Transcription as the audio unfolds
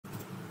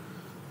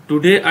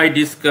Today I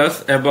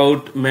discuss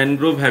about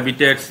mangrove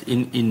habitats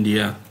in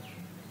India.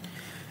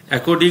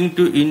 According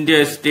to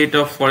India State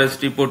of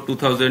Forest Report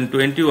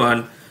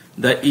 2021,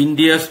 the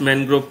India's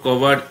mangrove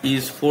cover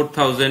is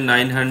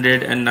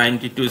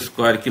 4,992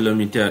 square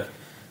kilometer.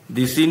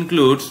 This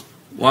includes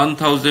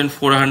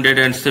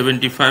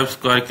 1,475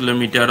 square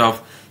kilometer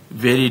of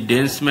very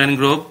dense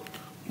mangrove,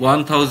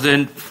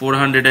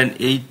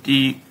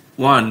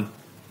 1,481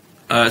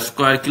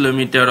 square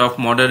kilometer of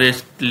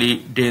moderately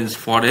dense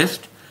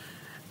forest,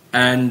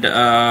 and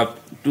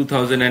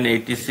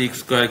 2,086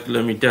 square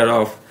kilometer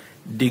of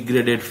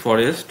degraded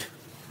forest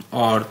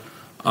or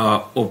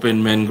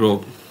open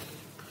mangrove.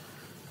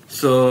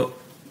 So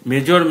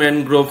major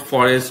mangrove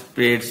forest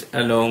spreads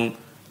along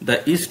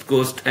the east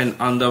coast and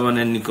Andaman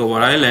and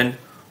Nicobar Island,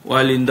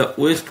 while in the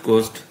west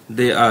coast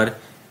they are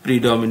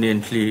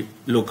predominantly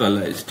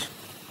localized.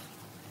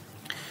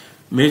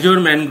 Major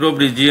mangrove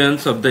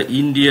regions of the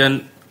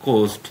Indian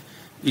coast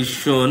is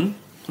shown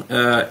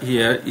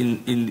here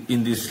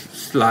in this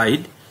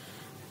slide.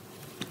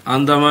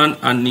 Andaman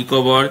and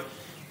Nicobar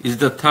is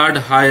the third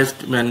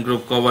highest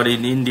mangrove cover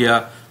in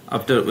India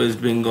after West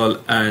Bengal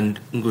and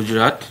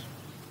Gujarat.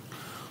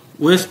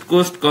 West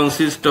coast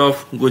consists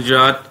of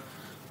Gujarat,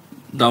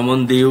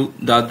 Daman, Diu,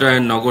 Dadra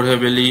and Nagar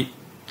Haveli,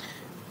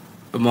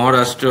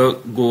 Maharashtra,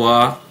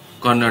 Goa,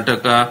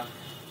 Karnataka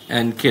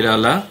and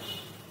Kerala,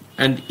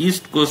 and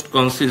east coast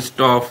consists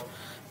of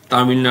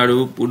Tamil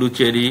Nadu,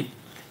 Puducherry,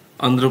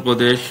 Andhra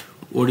Pradesh,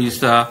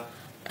 Odisha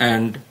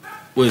and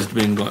West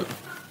Bengal.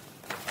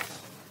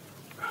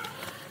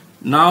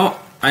 Now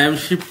I am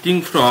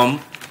shifting from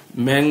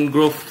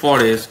mangrove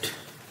forest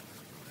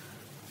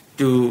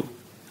to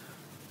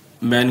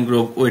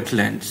mangrove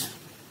wetlands.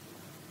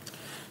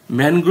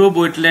 Mangrove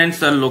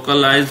wetlands are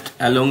localized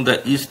along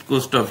the east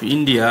coast of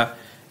India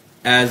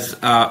as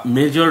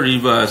major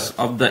rivers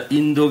of the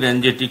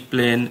Indo-Gangetic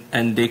plain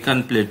and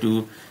Deccan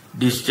plateau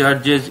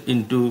discharges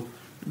into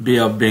Bay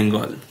of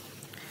Bengal.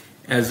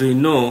 As we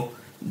know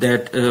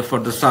that for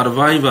the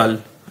survival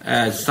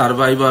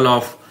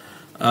of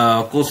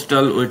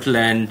coastal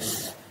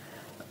wetlands,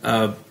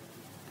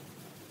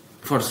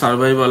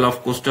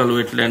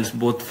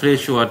 both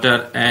fresh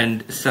water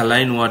and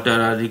saline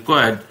water are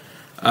required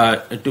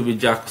to be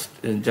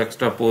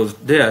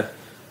juxtaposed there.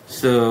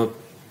 So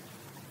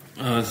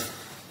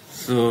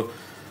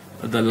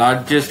the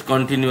largest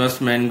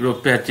continuous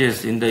mangrove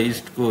patches in the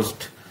east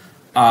coast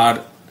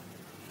are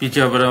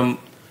Pichavaram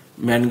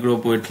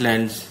mangrove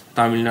wetlands,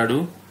 Tamil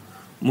Nadu,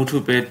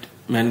 Muthupet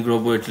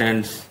mangrove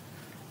wetlands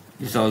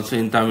is also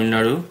in Tamil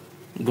Nadu,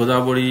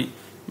 Godavari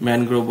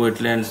mangrove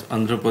wetlands,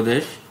 Andhra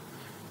Pradesh,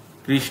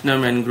 Krishna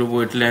mangrove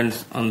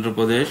wetlands, Andhra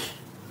Pradesh,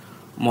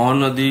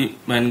 Mahanadi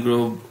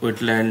mangrove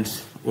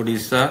wetlands,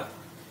 Odisha,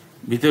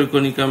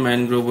 Bhitarkanika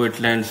mangrove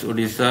wetlands,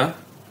 Odisha,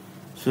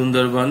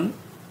 Sundarban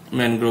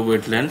mangrove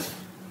wetlands,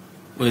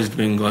 West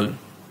Bengal.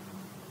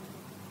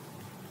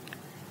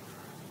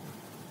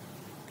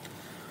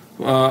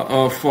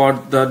 For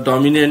the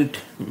dominant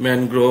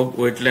mangrove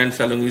wetlands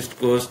along east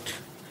coast,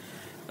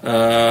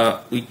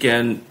 we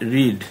can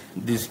read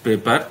this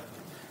paper,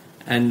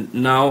 and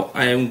now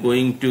I am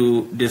going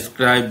to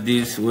describe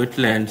these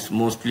wetlands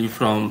mostly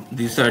from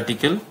this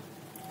article,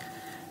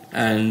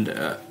 and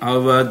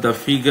however the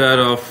figure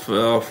of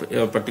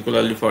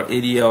particularly for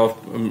area of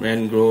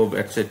mangrove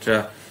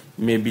etc.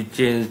 may be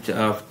changed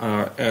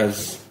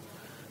as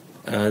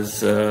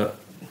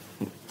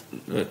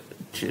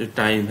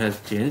time has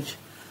changed.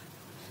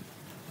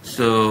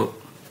 So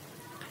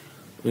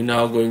we are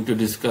now going to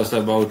discuss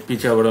about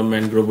Pichavaram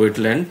mangrove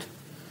wetland.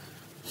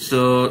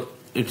 So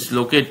it's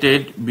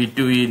located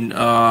between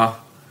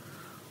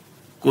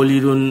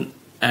Kolirun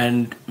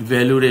and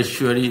Vellore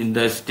estuary in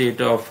the state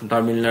of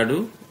Tamil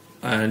Nadu,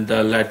 and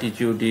the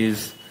latitude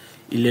is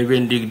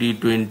 11 degree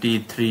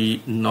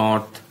 23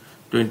 north,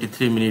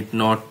 23 minutes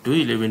north to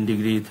 11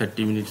 degree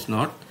 30 minutes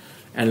north,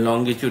 and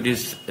longitude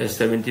is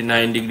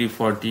 79 degree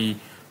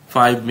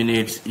 45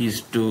 minutes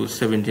east to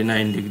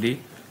 79 degree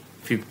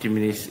 50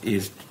 minutes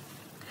east,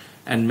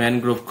 and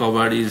mangrove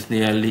cover is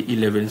nearly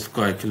 11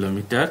 square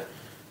kilometer.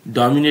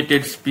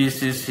 Dominated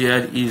species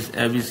here is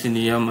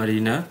Abyssinia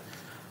marina,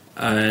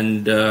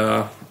 and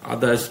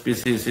other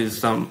species is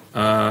some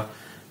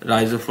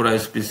Rhizophora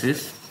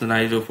species,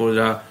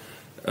 Rhizophora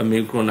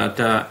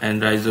micronata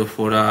and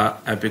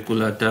Rhizophora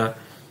apiculata,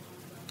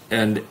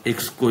 and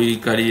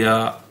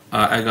Excoicaria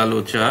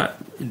agalocha.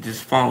 It is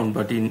found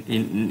but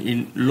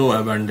in low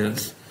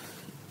abundance.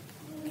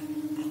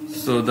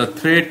 So the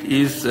threat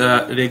is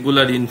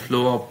regular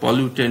inflow of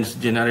pollutants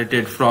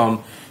generated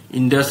from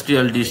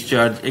industrial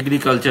discharge,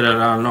 agricultural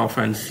runoff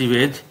and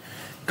sewage.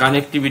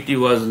 Connectivity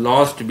was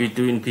lost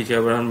between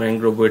Pichavaram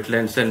mangrove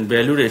wetlands and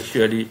Vellore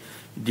estuary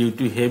due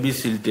to heavy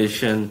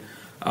siltation,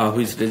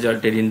 which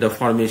resulted in the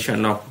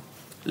formation of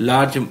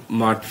large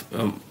mud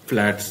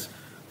flats,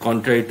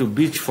 contrary to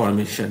beach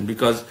formation,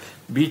 because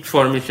beach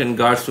formation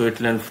guards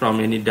wetland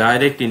from any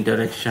direct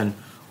interaction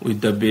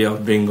with the Bay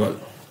of Bengal.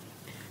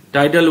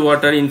 Tidal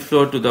water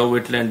inflow to the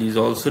wetland is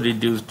also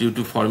reduced due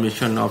to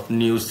formation of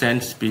new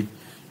sand spit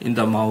in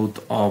the mouth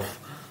of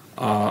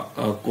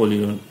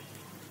Kolion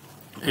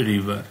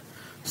river.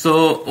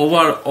 So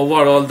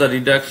overall the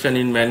reduction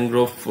in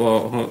mangrove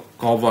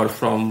cover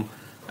from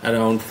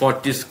around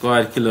 40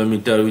 square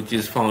kilometer, which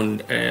is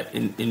found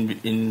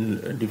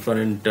in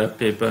different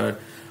paper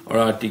or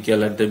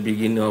article at the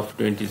beginning of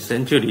 20th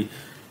century,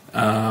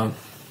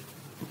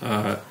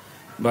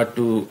 but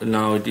to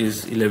now it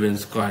is 11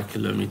 square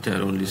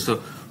kilometer only. So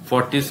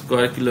 40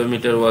 square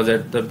kilometer was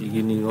at the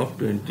beginning of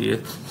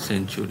 20th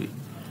century.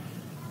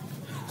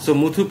 So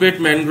Muthupet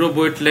mangrove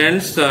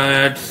wetlands,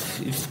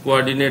 its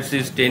coordinates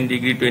is 10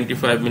 degree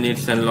 25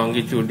 minutes and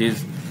latitude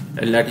is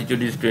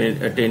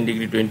 10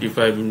 degree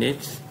 25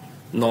 minutes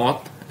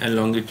north and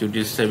longitude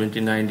is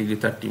 79 degree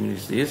 30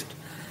 minutes east,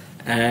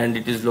 and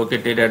it is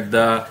located at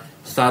the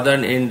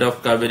southern end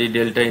of Kaveri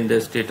Delta in the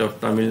state of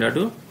Tamil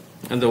Nadu,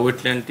 and the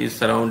wetland is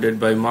surrounded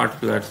by mud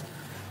flats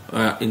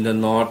in the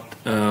north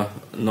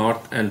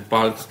and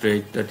Palk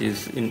Strait, that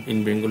is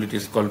in Bengal it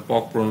is called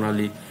Pok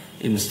Pranali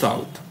in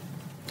south.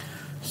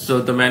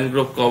 So the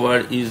mangrove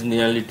cover is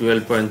nearly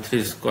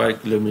 12.3 square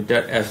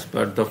kilometer as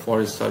per the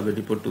Forest Survey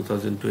Report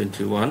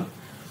 2021.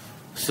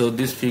 So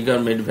this figure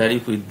may vary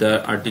with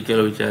the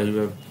article which I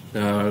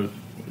have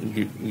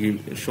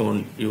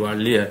shown you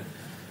earlier.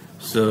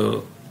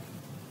 So,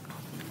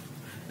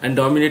 and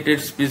dominated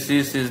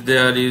species is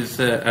there is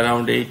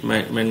around 8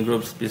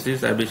 mangrove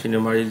species. Abyssinia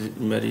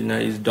marina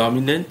is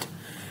dominant,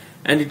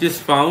 and it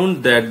is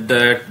found that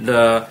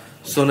the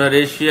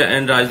Sonaracea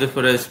and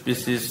Rhizophora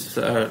species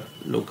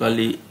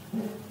locally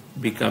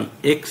become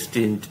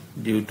extinct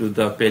due to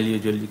the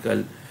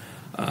paleological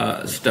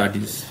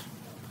studies.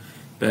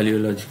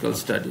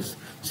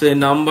 So a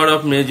number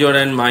of major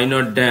and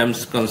minor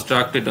dams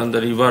constructed on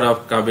the river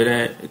of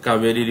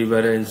Kaveri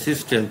riverine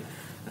system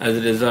as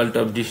a result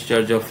of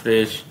discharge of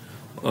fresh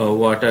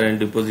water and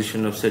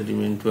deposition of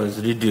sediment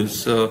was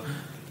reduced. So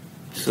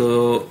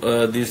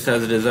this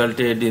has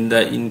resulted in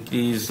the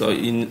increase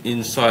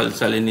in soil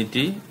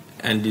salinity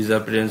and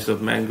disappearance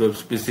of mangrove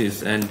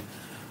species, and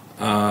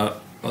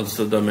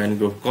also the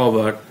mangrove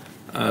cover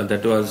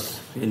that was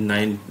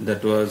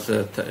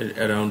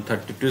around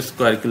 32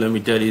 square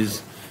kilometer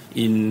is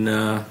in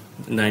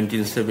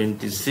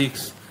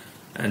 1976,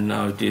 and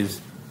now it is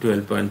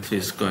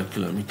 12.3 square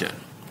kilometer.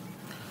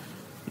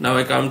 Now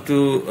I come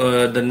to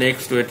the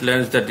next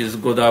wetlands, that is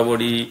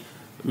Godavari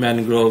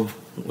mangrove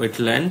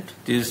wetland.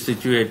 It is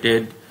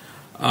situated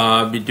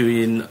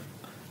between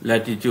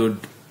latitude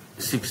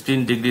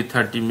 16 degree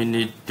 30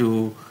 minutes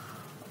to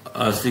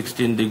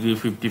 16 degree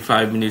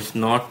 55 minutes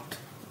north,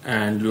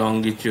 and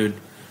longitude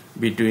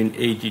between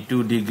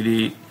 82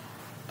 degree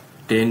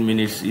 10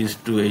 minutes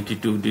east to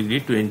 82 degree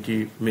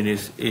 20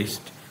 minutes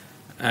east,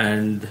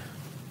 and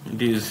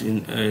it is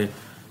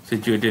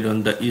situated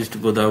on the East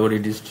Godavari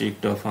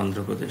district of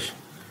Andhra Pradesh.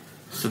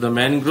 So the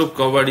mangrove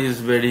cover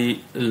is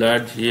very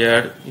large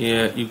here.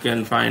 You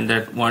can find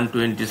that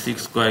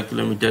 126 square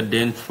kilometer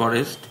dense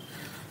forest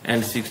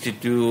and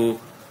 62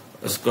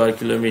 square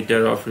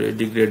kilometer of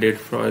degraded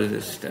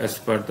forest as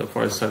per the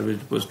Forest Survey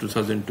Report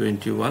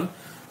 2021.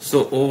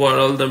 So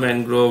overall the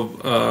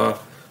mangrove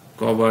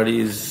cover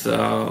is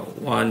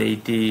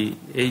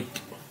 188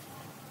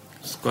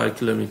 square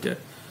kilometer.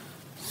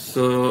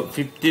 So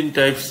 15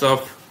 types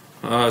of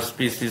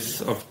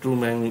species of true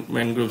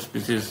mangrove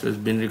species has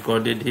been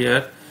recorded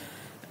here,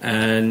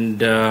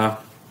 and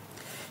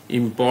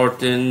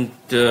important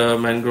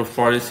mangrove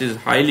forest is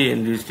highly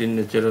enriched in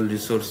natural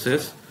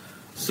resources.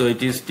 So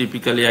it is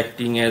typically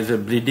acting as a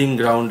breeding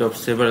ground of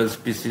several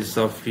species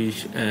of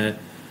fish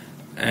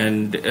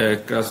and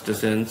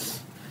crustaceans.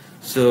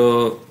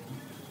 So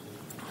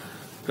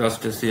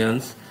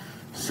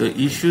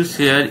issues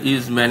here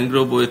is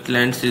mangrove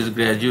wetlands is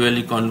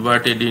gradually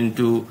converted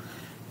into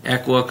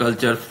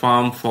aquaculture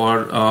farm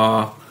for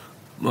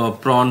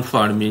prawn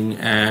farming,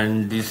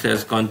 and this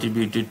has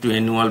contributed to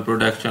annual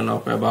production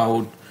of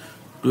about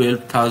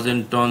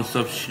 12,000 tons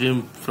of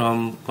shrimp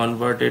from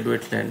converted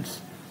wetlands.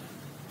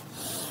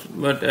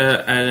 But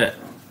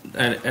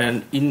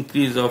an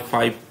increase of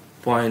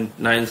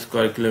 5.9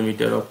 square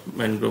kilometer of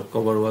mangrove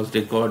cover was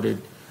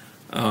recorded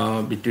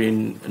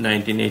between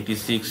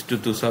 1986 to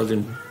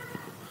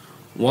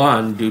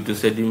 2001 due to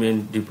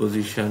sediment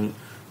deposition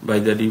by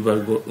the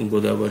river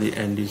Godavari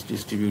and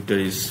its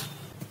tributaries.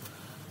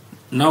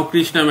 Now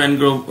Krishna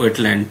mangrove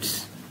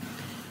wetlands.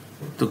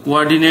 The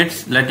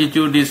coordinates: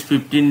 latitude is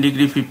 15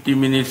 degree 50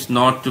 minutes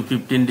north to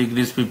 15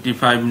 degrees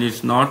 55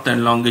 minutes north,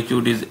 and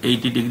longitude is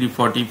 80 degree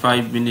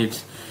 45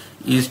 minutes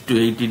east to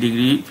 80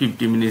 degree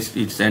 50 minutes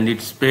east, and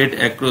it's spread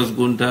across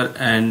Gundhar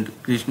and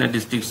Krishna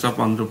districts of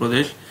Andhra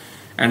Pradesh.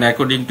 And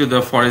according to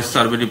the Forest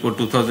Survey Report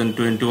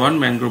 2021,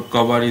 mangrove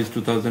cover is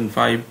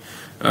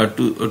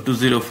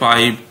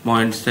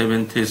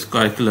 205.73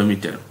 square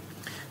kilometer.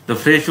 The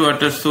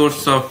freshwater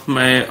source of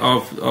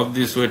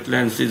these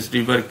wetlands is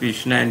River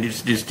Krishna and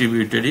its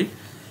distributary,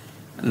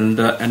 and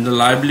the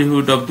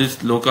livelihood of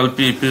this local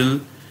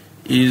people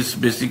is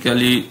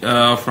basically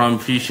from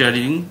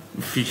fishery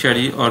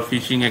or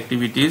fishing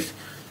activities.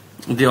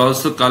 They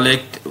also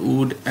collect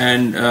wood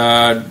and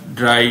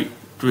dry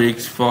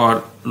twigs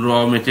for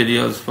raw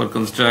materials for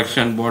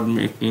construction, boat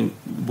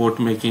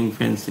making,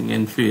 fencing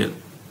and fuel.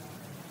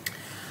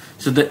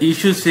 So the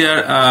issues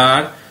here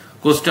are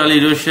coastal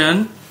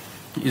erosion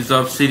is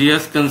of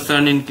serious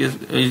concern in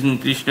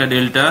Krishna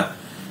Delta,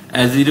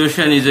 as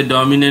erosion is a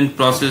dominant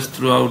process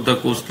throughout the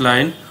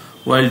coastline,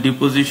 while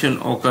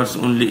deposition occurs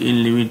only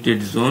in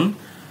limited zone.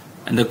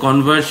 And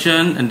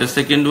the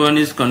second one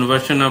is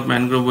conversion of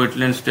mangrove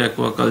wetlands to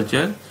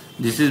aquaculture.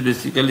 This is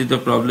basically the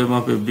problem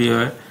of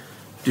everywhere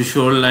to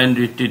shoreline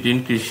retreat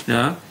in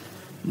Krishna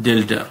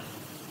Delta.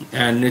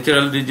 And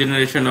natural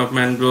regeneration of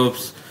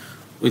mangroves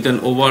with an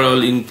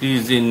overall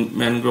increase in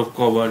mangrove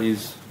cover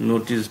is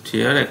noticed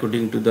here.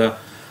 According to the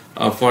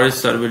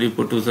Forest Survey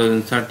Report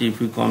 2030, if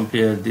we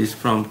compare this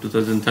from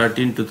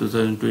 2013 to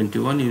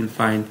 2021, you will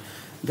find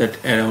that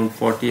around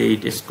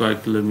 48 square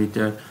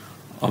kilometer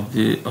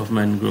of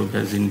mangrove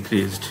has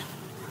increased.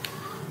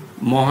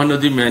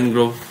 Mahanadi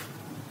mangrove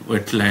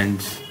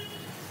wetlands.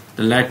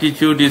 The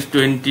latitude is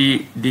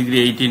 20 degree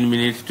 18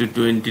 minutes to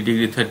 20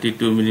 degree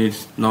 32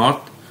 minutes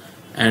north,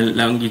 and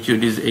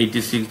longitude is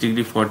 86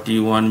 degree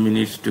 41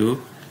 minutes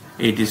to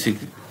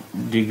 86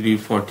 degree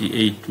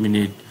 48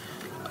 minute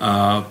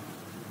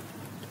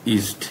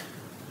east.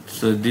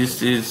 So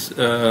this is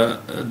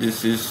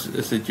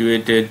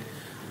situated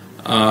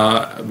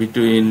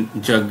between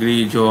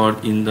Jagri Jor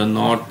in the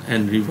north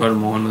and river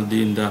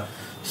Mahanadi in the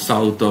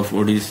south of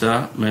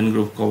Odisha.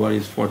 Mangrove cover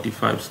is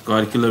 45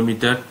 square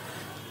kilometer.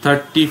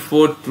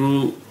 34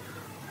 true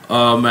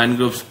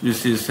mangrove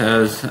species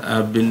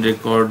have been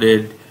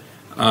recorded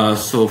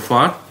so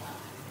far.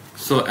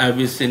 So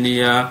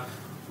Abyssinia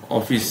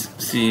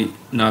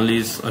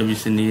officinalis,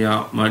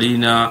 Abyssinia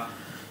marina,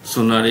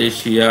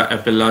 Sonaraceae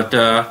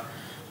appellata,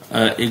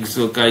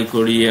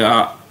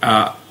 Exocaecorea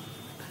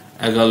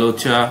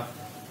agalocha,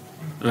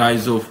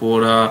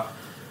 Rhizophora,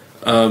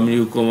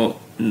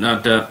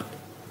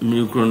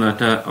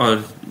 Mucronata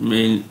are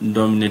main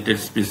dominated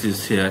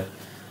species here.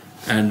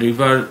 And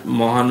river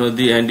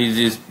Mahanadi and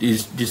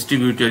its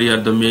distributary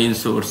are the main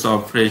source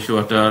of fresh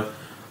water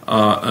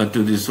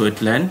to this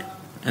wetland.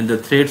 And the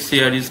threats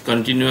here is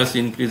continuous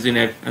increase in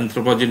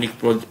anthropogenic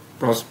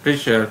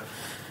pressure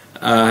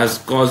has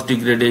caused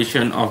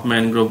degradation of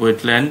mangrove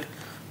wetland.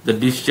 The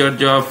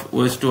discharge of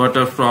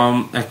wastewater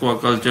from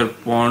aquaculture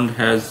pond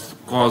has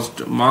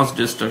caused mass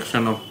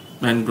destruction of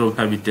mangrove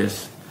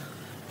habitats,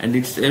 and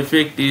its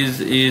effect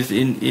is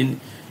in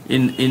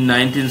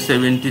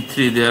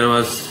 1973 there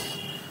was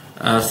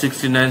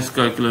 69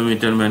 square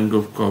kilometer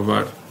mangrove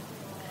cover,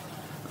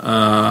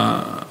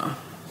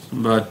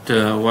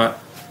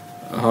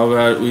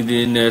 however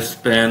within a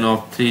span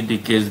of 3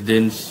 decades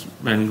dense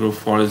mangrove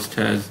forest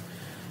was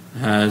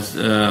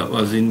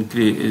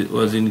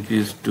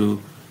increased to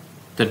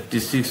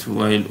 36,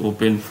 while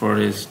open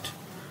forest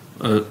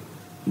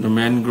the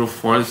mangrove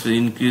forest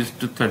increased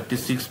to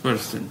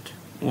 36%,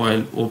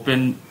 while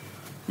open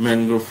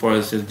mangrove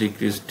forest has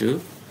decreased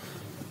to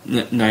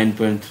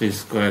 9.3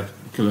 square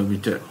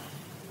kilometer.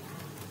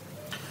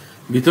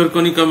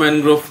 Bhitarkanika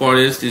mangrove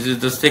forest, this is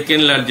the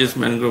second largest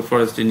mangrove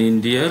forest in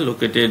India,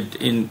 located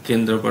in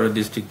Kendrapara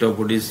district of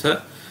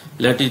Odisha.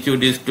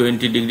 Latitude is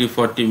 20 degree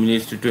 40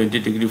 minutes to 20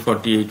 degree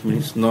 48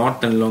 minutes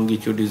north, and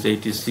longitude is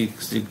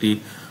 86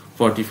 degree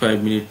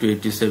 45 minutes to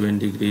 87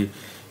 degree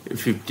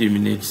 50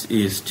 minutes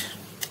east.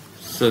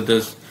 So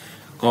this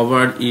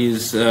cover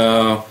is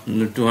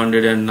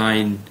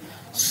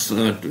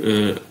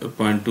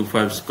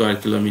 209.25 square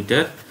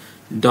kilometer.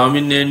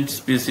 Dominant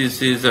species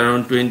is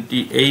around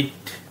 28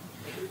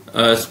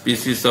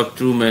 species of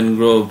true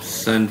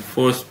mangroves, and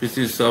 4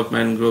 species of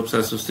mangrove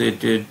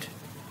associate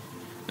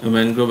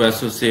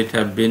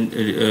have been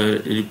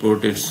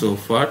reported so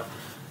far,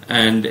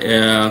 and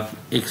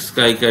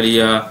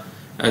Exocaecorea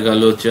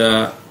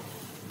agalocha,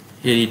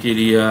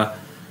 Heritiria,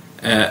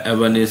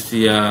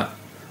 Abanacea,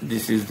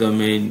 this is the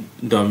main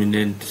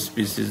dominant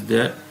species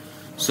there.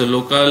 So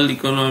local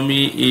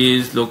economy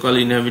is local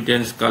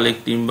inhabitants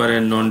collect timber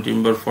and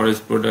non-timber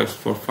forest products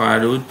for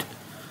firewood,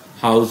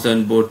 house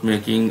and boat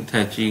making,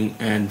 thatching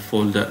and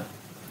fodder.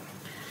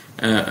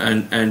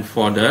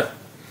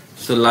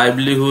 So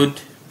livelihood,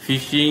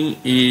 fishing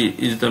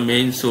is the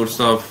main source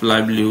of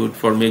livelihood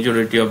for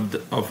majority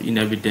of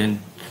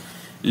inhabitants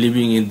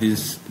living in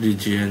this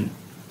region.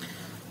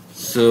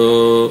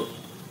 So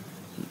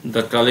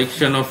the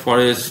collection of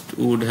forest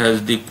wood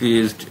has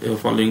decreased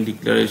following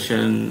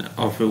declaration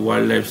of a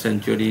wildlife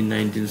sanctuary in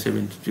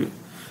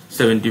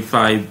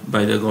 1975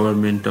 by the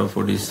government of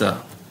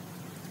Odisha.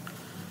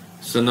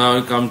 So now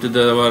we come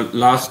to our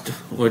last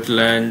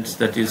wetlands,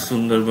 that is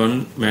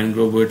Sundarban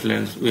mangrove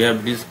wetlands. We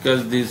have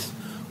discussed these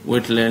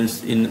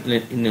wetlands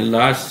in a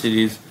large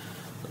series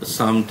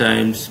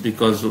sometimes,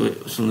 because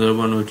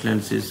Sundarban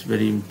wetlands is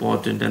very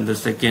important and the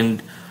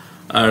second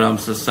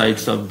Ramsar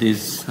sites of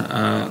this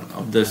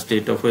of the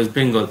state of West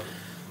Bengal.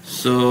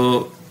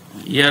 So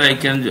here I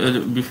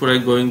can before I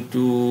going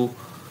to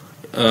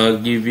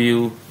give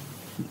you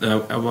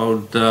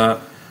about the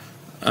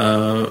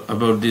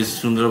about this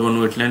Sundarban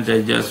wetlands,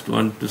 I just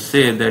want to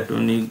say that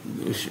when you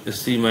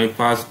see my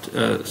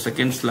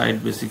second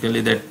slide, basically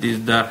that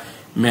is the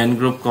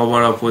mangrove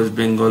cover of West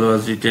Bengal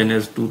was written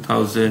as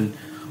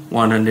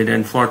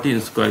 2,114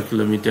 square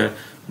kilometer,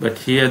 but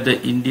here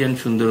the Indian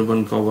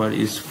Sundarban cover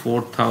is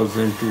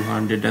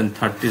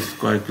 4,230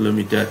 square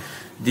kilometer.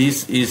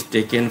 This is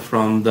taken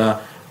from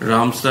the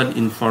Ramsar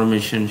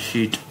information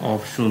sheet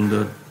of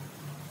Sundarban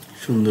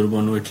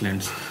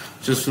wetlands.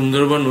 So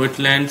Sundarban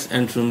wetlands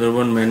and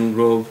Sundarban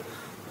mangrove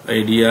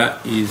area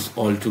is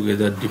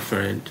altogether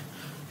different.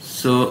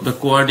 So the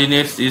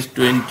coordinates is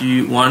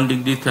 21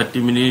 degree 30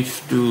 minutes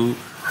to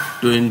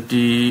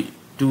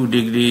 22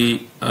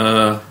 degree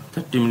 30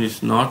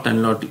 minutes north,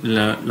 and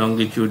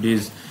longitude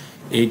is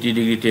 80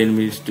 degree 10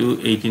 minutes to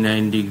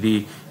 89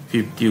 degree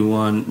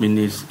 51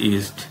 minutes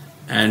east,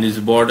 and is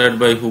bordered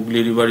by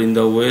Hooghly river in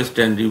the west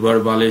and river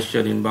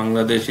Baleshwar in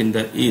Bangladesh in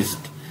the east,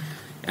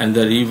 and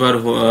the river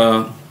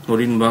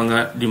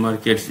Horinbanga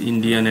demarcates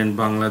Indian and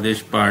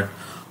Bangladesh part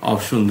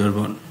of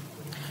Sundarban.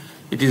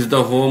 It is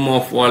the home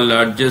of world's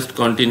largest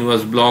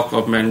continuous block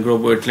of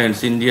mangrove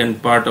wetlands. Indian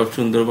part of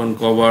Sundarban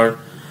cover,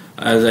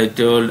 as I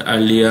told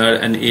earlier,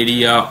 an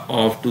area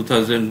of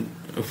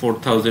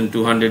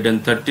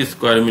 4,230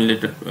 square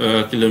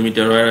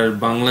kilometer, whereas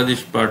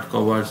Bangladesh part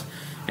covers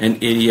an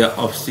area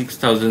of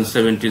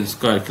 6,017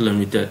 square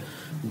kilometer.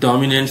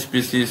 Dominant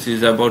species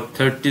is about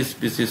 30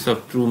 species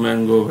of true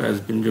mangrove has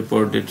been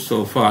reported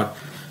so far.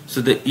 So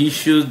the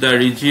issue, the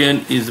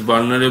region is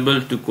vulnerable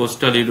to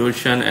coastal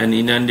erosion and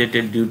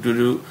inundated due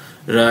to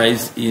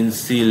rise in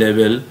sea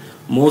level.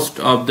 Most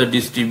of the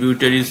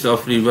distributaries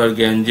of river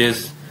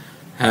Ganges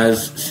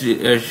has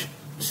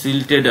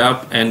silted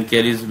up and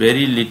carries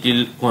very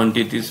little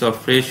quantities of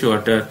fresh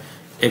water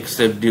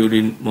except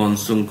during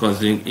monsoon,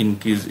 causing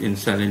increase in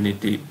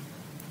salinity.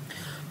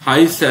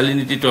 High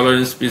salinity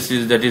tolerant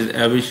species, that is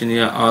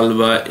Abyssinia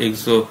alba,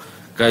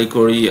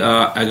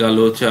 Exocaikoria,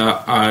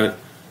 Agalocha, are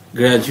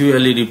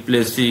gradually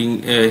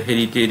replacing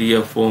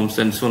heritieriforms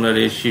and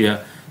Sonaracea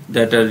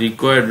that are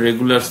required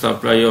regular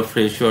supply of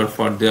fresh water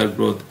for their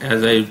growth.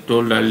 As I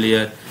told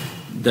earlier,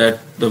 that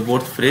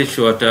both fresh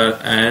water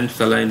and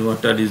saline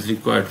water is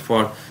required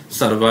for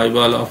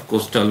survival of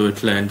coastal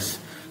wetlands.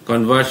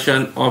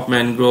 Conversion of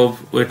mangrove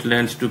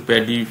wetlands to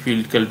paddy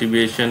field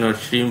cultivation or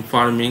shrimp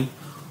farming,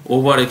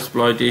 over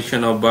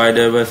exploitation of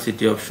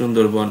biodiversity of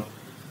Sundarban.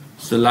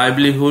 So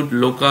livelihood,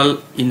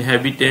 local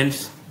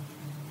inhabitants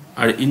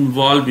are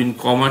involved in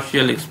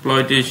commercial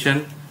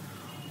exploitation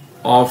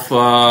of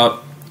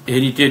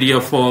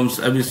heritieriforms,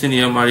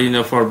 Abyssinia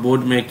marina, for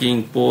board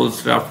making,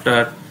 poles,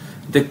 rafter.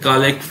 They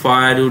collect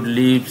firewood,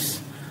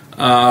 leaves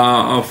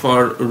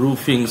for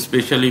roofing,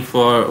 especially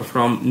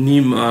from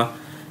neem,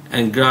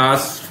 and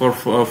grass for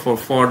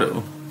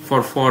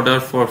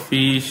fodder for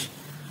fish,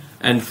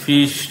 and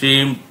fish,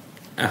 shrimp,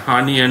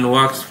 honey and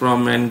wax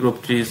from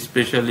mangrove trees,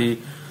 especially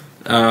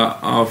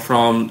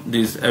from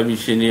this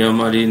Abyssinia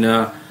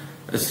marina,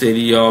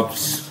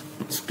 Seriops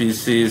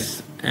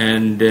species,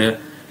 and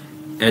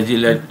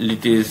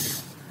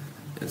Agilitis.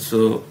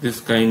 So this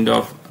kind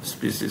of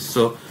species.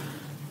 So,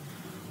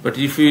 but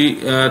if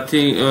we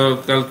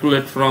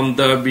calculate from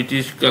the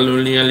British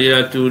colonial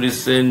era to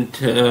recent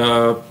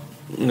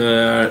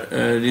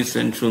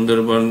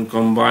Sundarban,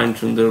 combined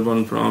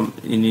Sundarban from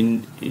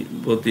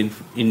both in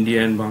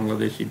India and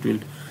Bangladesh, it will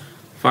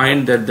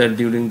find that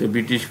during the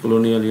British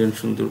colonial era,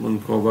 Sundarban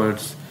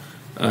covers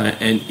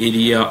an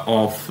area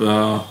of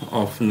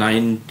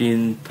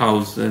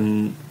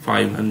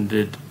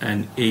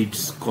 19,508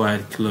 square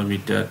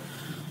kilometer.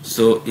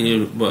 So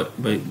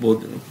by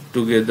both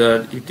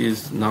together, it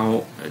is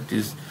above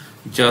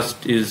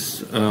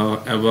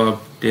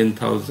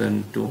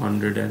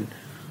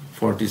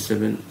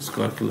 10,247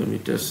 square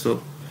kilometers.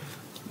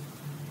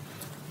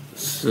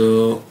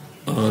 So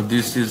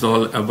this is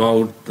all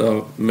about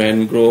the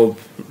mangrove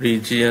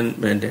region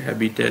and the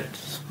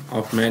habitats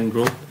of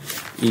mangrove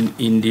in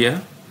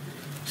India.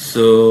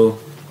 So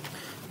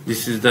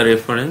this is the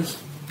reference.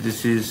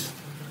 This is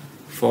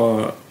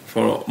for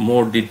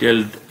more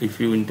detailed. If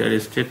you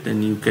interested,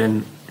 then you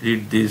can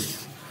read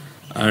these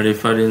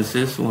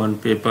references. One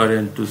paper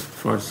and two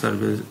for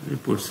survey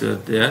reports are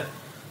there.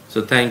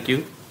 So thank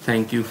you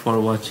for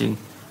watching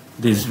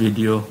this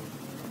video.